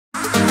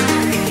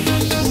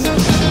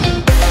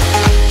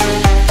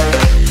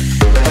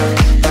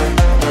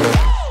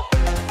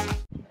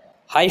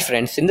Hi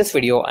friends, in this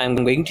video I am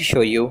going to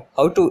show you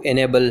how to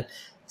enable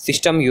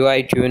System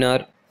UI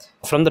Tuner.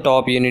 From the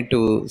top you need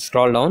to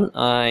scroll down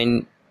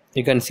and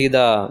you can see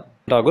the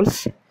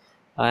toggles,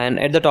 and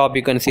at the top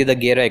you can see the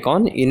gear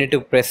icon. You need to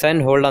press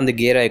and hold on the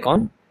gear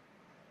icon.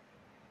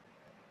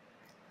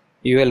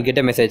 You will get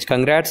a message,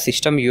 congrats,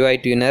 System UI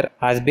Tuner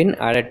has been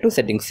added to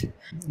settings.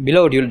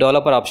 Below dual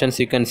developer options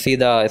you can see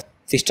the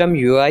System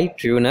UI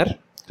Tuner.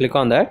 Click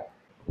on that.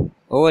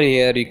 Over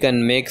here you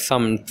can make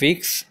some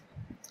tweaks.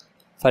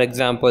 For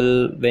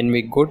example, when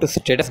we go to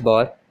status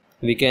bar,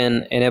 we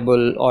can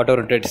enable auto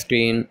rotate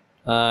screen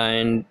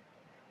and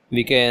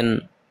we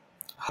can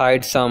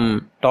hide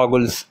some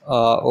toggles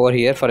over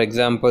here. For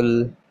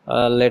example,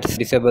 let's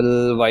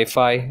disable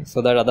Wi-Fi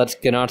so that others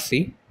cannot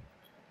see.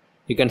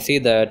 You can see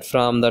that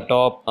from the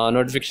top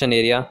notification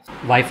area,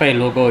 Wi-Fi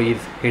logo is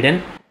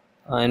hidden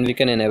and we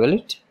can enable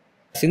it.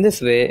 In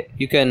this way,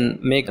 you can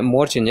make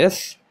more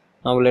changes.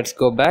 Now let's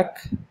go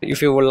back.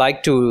 If you would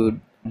like to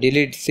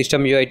delete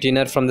System UI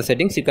Tuner from the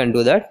settings, you can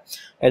do that.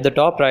 At the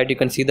top right you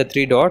can see the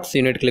three dots.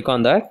 You need to click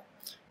on that.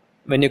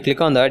 When you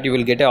click on that, you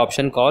will get an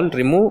option called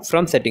remove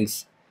from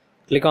settings.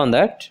 Click on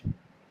that,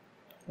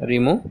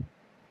 remove.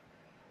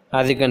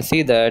 As you can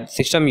see that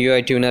System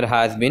UI Tuner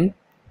has been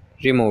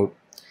removed.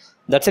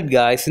 That's it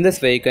guys. In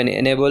this way you can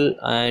enable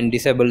and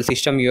disable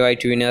System UI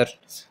Tuner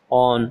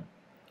on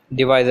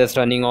devices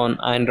running on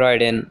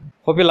Android. And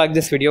hope you like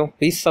this video.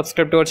 Please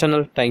subscribe to our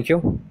channel. Thank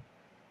you.